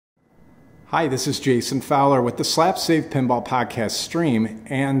Hi, this is Jason Fowler with the Slap Save Pinball Podcast stream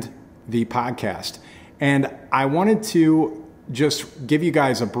and the podcast. And I wanted to just give you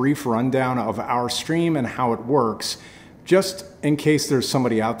guys a brief rundown of our stream and how it works, just in case there's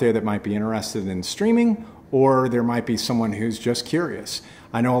somebody out there that might be interested in streaming, or there might be someone who's just curious.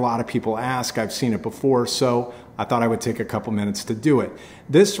 I know a lot of people ask, I've seen it before, so I thought I would take a couple minutes to do it.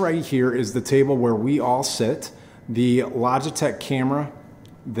 This right here is the table where we all sit. The Logitech camera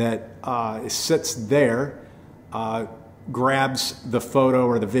that sits there grabs the photo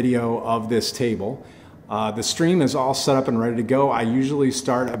or the video of this table. The stream is all set up and ready to go. I usually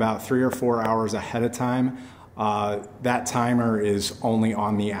start about 3 or 4 hours ahead of time. That timer is only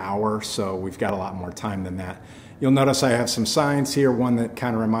on the hour, so we've got a lot more time than that. You'll notice I have some signs here, one that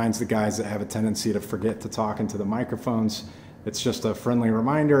kind of reminds the guys that have a tendency to forget to talk into the microphones. It's just a friendly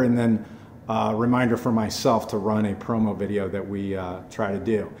reminder, and then reminder for myself to run a promo video that we try to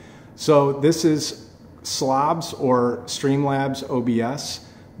do. So this is Slobs or Streamlabs OBS.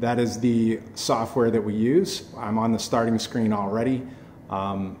 That is the software that we use. I'm on the starting screen already.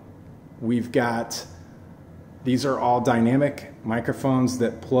 We've got, these are all dynamic microphones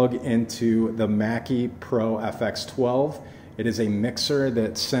that plug into the Mackie Pro FX12. It is a mixer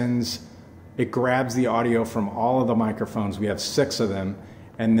that it grabs the audio from all of the microphones. We have 6 of them.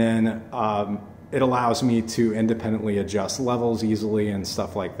 And then it allows me to independently adjust levels easily and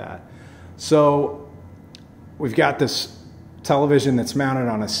stuff like that. So we've got this television that's mounted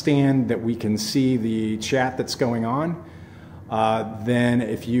on a stand that we can see the chat that's going on. Then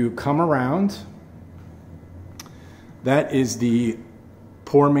if you come around, that is the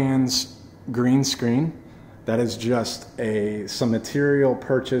poor man's green screen. That is just some material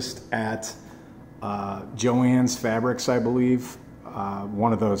purchased at Joann's Fabrics, I believe.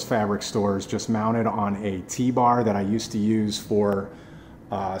 One of those fabric stores, just mounted on a T-bar that I used to use for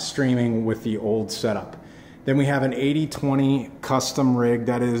streaming with the old setup. Then we have an 80-20 custom rig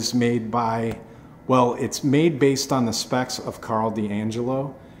that is made by, well, it's made based on the specs of Carl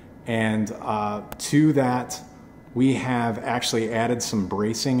D'Angelo, and to that we have actually added some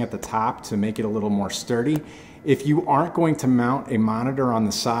bracing at the top to make it a little more sturdy. If you aren't going to mount a monitor on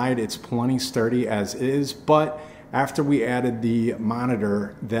the side, it's plenty sturdy as is, but after we added the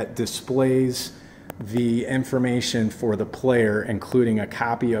monitor that displays the information for the player, including a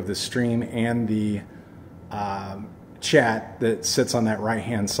copy of the stream and the chat that sits on that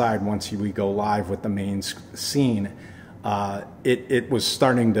right-hand side once we go live with the main scene, it was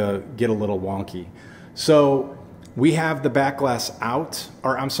starting to get a little wonky. So we have the back glass out,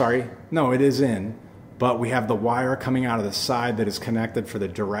 or I'm sorry, no, it is in. But we have the wire coming out of the side that is connected for the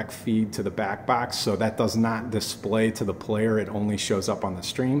direct feed to the back box, so that does not display to the player, it only shows up on the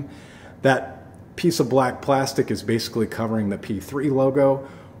stream. That piece of black plastic is basically covering the P3 logo,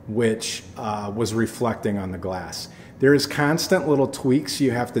 which was reflecting on the glass. There is constant little tweaks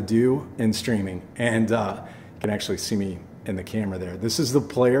you have to do in streaming, and you can actually see me in the camera there. This is the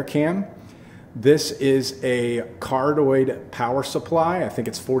player cam. This is a cardioid power supply. I think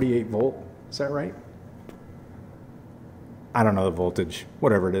it's 48 volt, is that right? I don't know the voltage,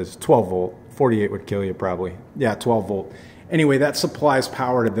 whatever it is, 12 volt, 48 would kill you probably. Yeah, 12 volt. Anyway, that supplies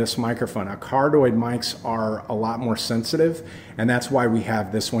power to this microphone. Now, cardioid mics are a lot more sensitive, and that's why we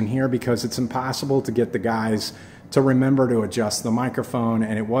have this one here, because it's impossible to get the guys to remember to adjust the microphone,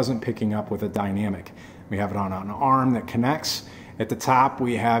 and it wasn't picking up with a dynamic. We have it on an arm that connects. At the top,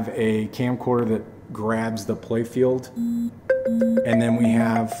 we have a camcorder that grabs the playfield, and then we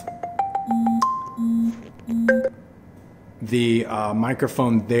have the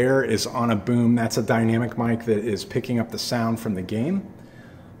microphone there is on a boom. That's a dynamic mic that is picking up the sound from the game.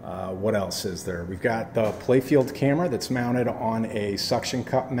 What else is there? We've got the playfield camera that's mounted on a suction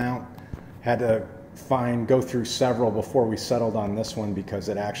cup mount. Had to go through several before we settled on this one because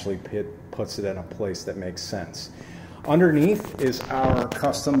it actually puts it in a place that makes sense. Underneath is our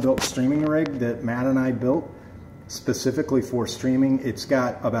custom-built streaming rig that Matt and I built specifically for streaming. It's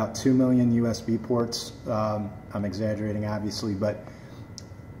got about 2 million USB ports. I'm exaggerating obviously, but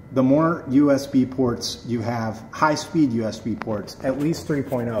the more USB ports you have, high-speed USB ports, at least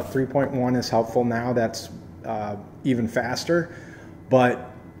 3.0. 3.1 is helpful now, that's even faster, but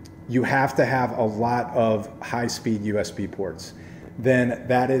you have to have a lot of high-speed USB ports. Then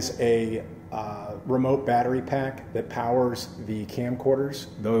that is a remote battery pack that powers the camcorders.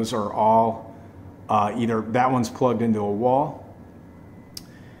 Those are all either that one's plugged into a wall,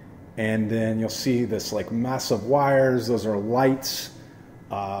 and then you'll see this like mess of wires. Those are lights.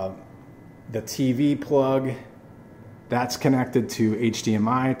 The TV plug, that's connected to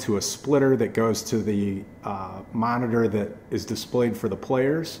HDMI to a splitter that goes to the monitor that is displayed for the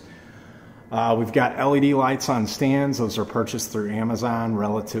players. We've got LED lights on stands. Those are purchased through Amazon,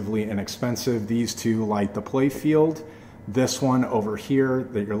 relatively inexpensive. These two light the play field. This one over here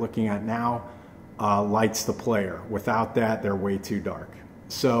that you're looking at now lights the player. Without that, they're way too dark.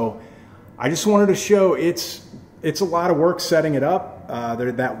 So I just wanted to show it's a lot of work setting it up.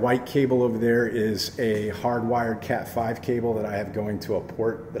 That white cable over there is a hardwired Cat5 cable that I have going to a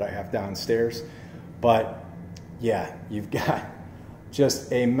port that I have downstairs. But yeah, you've got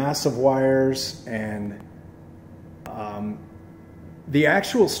just a mess of wires, and the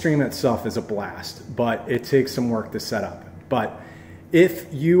actual stream itself is a blast, but it takes some work to set up. But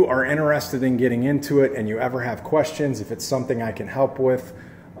if you are interested in getting into it and you ever have questions, if it's something I can help with,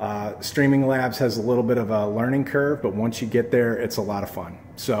 Streaming Labs has a little bit of a learning curve, but once you get there, it's a lot of fun.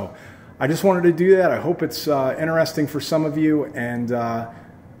 So I just wanted to do that. I hope it's interesting for some of you, and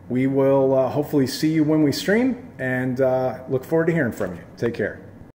we will hopefully see you when we stream, and look forward to hearing from you. Take care.